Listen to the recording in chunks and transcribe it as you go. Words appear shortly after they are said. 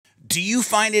Do you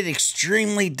find it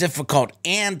extremely difficult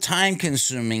and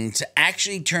time-consuming to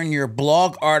actually turn your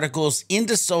blog articles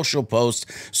into social posts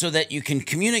so that you can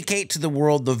communicate to the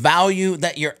world the value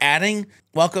that you're adding?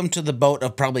 Welcome to the boat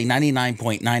of probably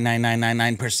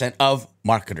 99.99999% of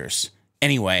marketers.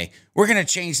 Anyway, we're going to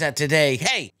change that today.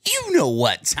 Hey, you know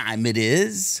what time it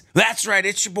is. That's right.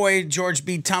 It's your boy, George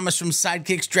B. Thomas from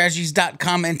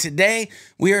SidekickStrategies.com. And today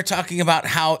we are talking about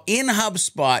how in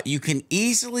HubSpot you can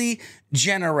easily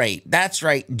generate. That's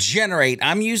right, generate.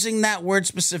 I'm using that word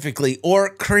specifically, or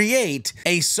create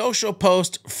a social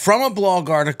post from a blog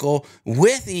article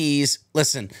with ease.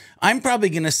 Listen, I'm probably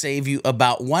going to save you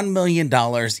about $1 million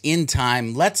in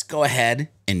time. Let's go ahead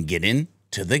and get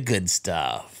into the good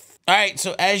stuff. All right,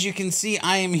 so as you can see,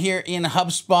 I am here in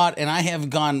HubSpot, and I have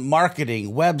gone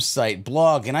marketing, website,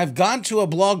 blog, and I've gone to a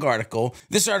blog article.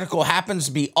 This article happens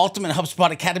to be Ultimate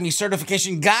HubSpot Academy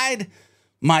Certification Guide,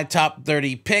 my top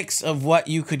 30 picks of what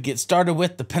you could get started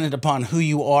with, depending upon who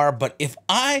you are. But if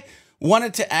I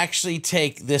wanted to actually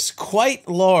take this quite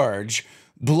large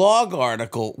blog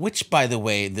article, which, by the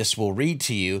way, this will read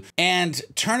to you, and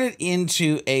turn it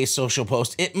into a social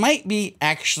post, it might be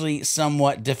actually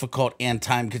somewhat difficult and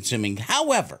time-consuming.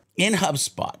 However, in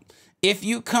HubSpot, if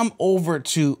you come over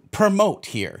to Promote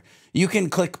here, you can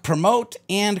click Promote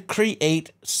and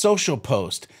create social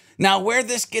post. Now, where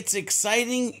this gets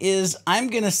exciting is I'm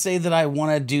going to say that I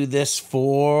want to do this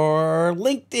for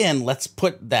LinkedIn. Let's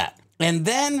put that. And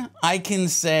then I can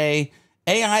say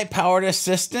AI-powered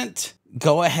assistant,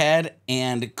 go ahead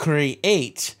and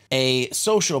create a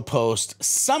social post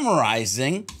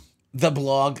summarizing the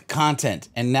blog content.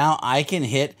 And now I can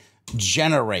hit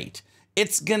generate.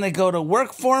 It's going to go to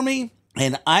work for me,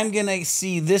 and I'm going to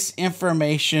see this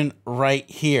information right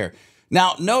here.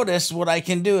 Now, notice what I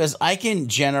can do is I can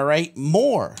generate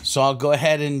more. So I'll go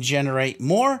ahead and generate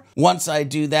more. Once I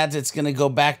do that, it's going to go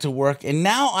back to work. And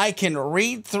now I can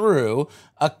read through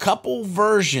a couple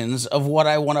versions of what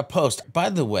I want to post. By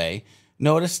the way,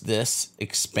 notice this,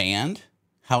 expand.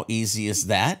 How easy is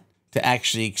that to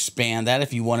actually expand that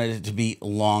if you wanted it to be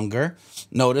longer?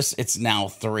 Notice it's now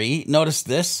 3. Notice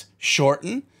this,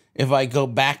 shorten. If I go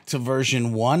back to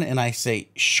version 1 and I say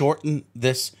shorten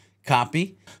this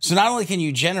copy. So not only can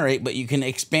you generate, but you can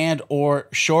expand or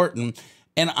shorten.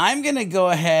 And I'm going to go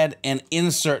ahead and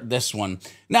insert this one.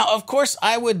 Now, of course,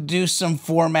 I would do some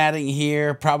formatting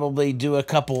here, probably do a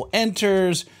couple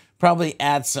enters, probably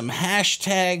add some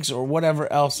hashtags or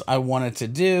whatever else I wanted to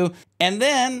do. And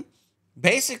then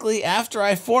basically after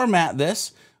I format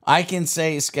this, I can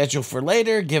say schedule for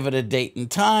later, give it a date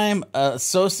and time,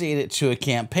 associate it to a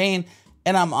campaign,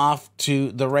 and I'm off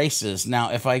to the races.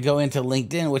 Now, if I go into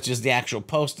LinkedIn, which is the actual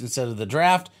post instead of the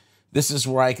draft, this is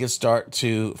where I can start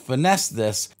to finesse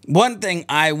this. One thing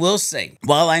I will say,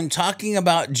 while I'm talking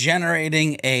about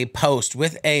generating a post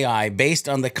with AI based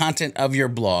on the content of your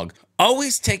blog,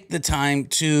 always take the time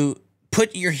to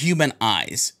put your human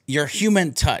eyes, your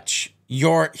human touch,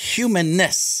 your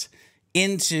humanness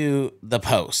into the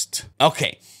post.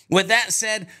 Okay. With that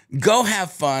said, go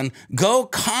have fun, go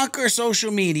conquer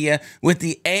social media with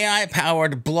the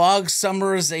AI-powered blog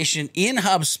summarization in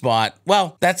HubSpot.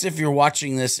 Well, that's if you're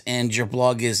watching this and your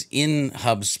blog is in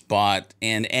HubSpot.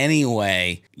 And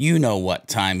anyway, you know what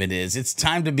time it is. It's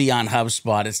time to be on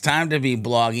HubSpot. It's time to be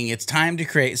blogging. It's time to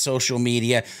create social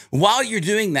media. While you're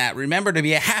doing that, remember to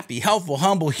be a happy, helpful,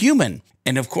 humble human.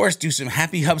 And of course, do some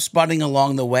happy HubSpotting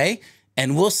along the way.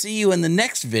 And we'll see you in the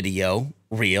next video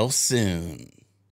real soon.